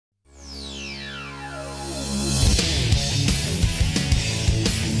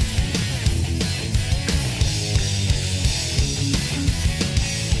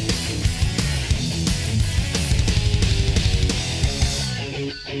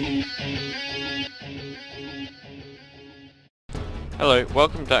Hello,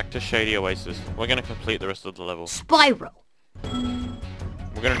 welcome back to Shady Oasis. We're gonna complete the rest of the level. Spyro!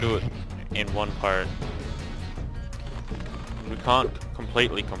 We're gonna do it in one part. We can't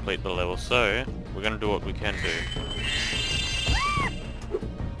completely complete the level, so we're gonna do what we can do.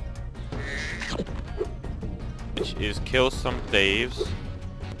 Which is kill some thieves.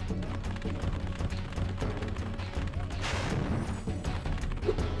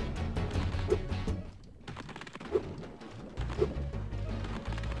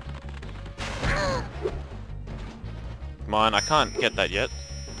 Mine, I can't get that yet.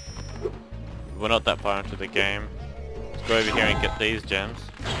 We're not that far into the game. Let's go over here and get these gems.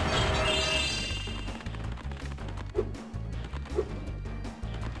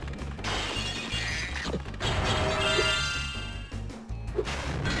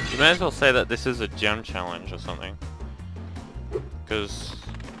 You may as well say that this is a gem challenge or something. Because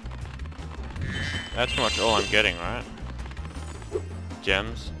that's pretty much all I'm getting, right?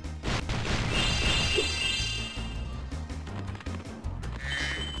 Gems.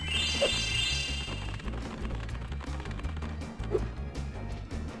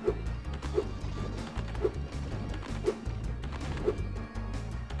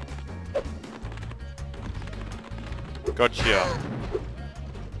 Gotcha.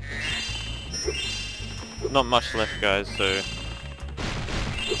 Not much left, guys, so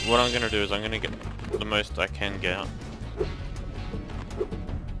what I'm gonna do is I'm gonna get the most I can get.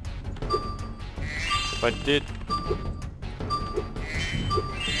 If I did...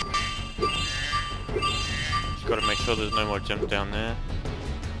 Just gotta make sure there's no more gems down there.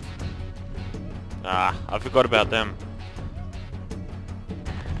 Ah, I forgot about them.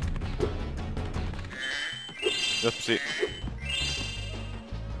 Oopsie.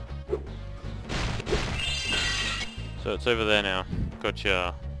 So it's over there now.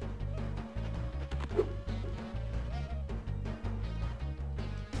 Gotcha.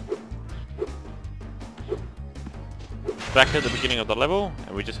 Back at the beginning of the level,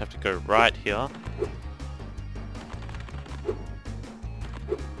 and we just have to go right here.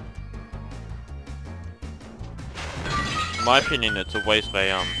 In my opinion, it's a waste of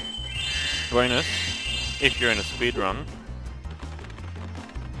a bonus if you're in a speed run.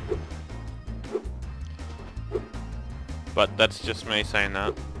 But that's just me saying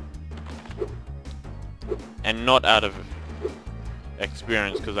that. And not out of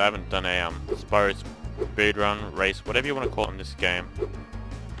experience, because I haven't done a Spyro speedrun, race, whatever you want to call it in this game.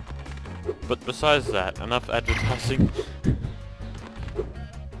 But besides that, enough advertising.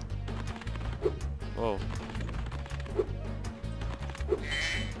 Whoa.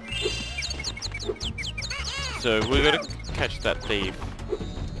 So we gotta catch that thief.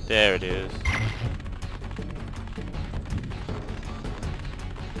 There it is.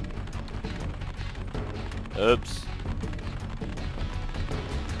 Oops.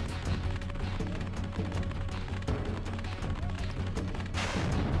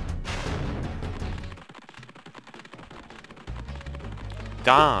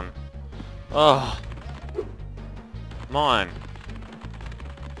 Darn. Oh. Mine.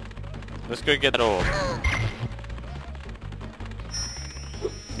 Let's go get that orb.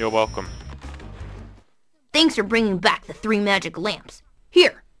 You're welcome. Thanks for bringing back the 3 magic lamps.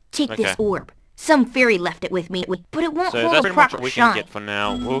 Here, take this orb. Some fairy left it with me, but it won't so hold that's a pretty much proper what we shine. can get for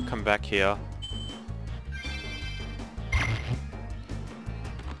now. We'll come back here.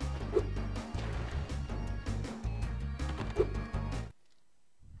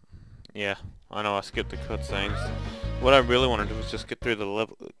 Yeah, I know I skipped the cutscenes. What I really want to do is just get through the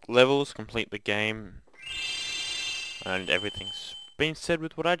levels, complete the game, and everything's been said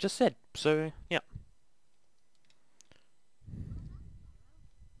with what I just said. So, yeah.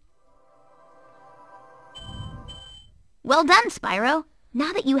 Well done, Spyro.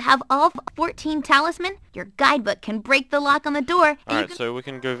 Now that you have all 14 talisman, your guidebook can break the lock on the door. Alright, so we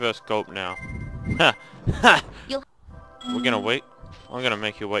can go versus Gulp now. Ha! Ha! We're gonna wait. I'm gonna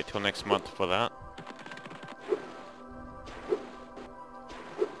make you wait till next month for that.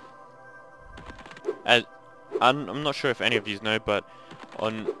 As I'm not sure if any of you know, but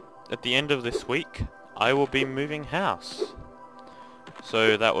at the end of this week, I will be moving house.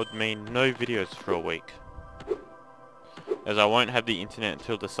 So that would mean no videos for a week, as I won't have the internet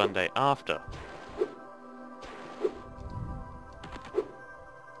until the Sunday after.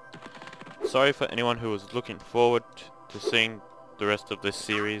 Sorry for anyone who was looking forward to seeing the rest of this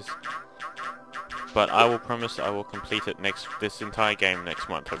series, but I will promise I will complete it this entire game next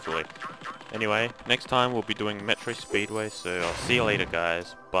month, hopefully. Anyway, next time we'll be doing Metro Speedway, so I'll see you later,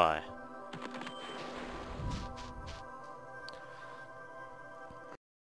 guys. Bye.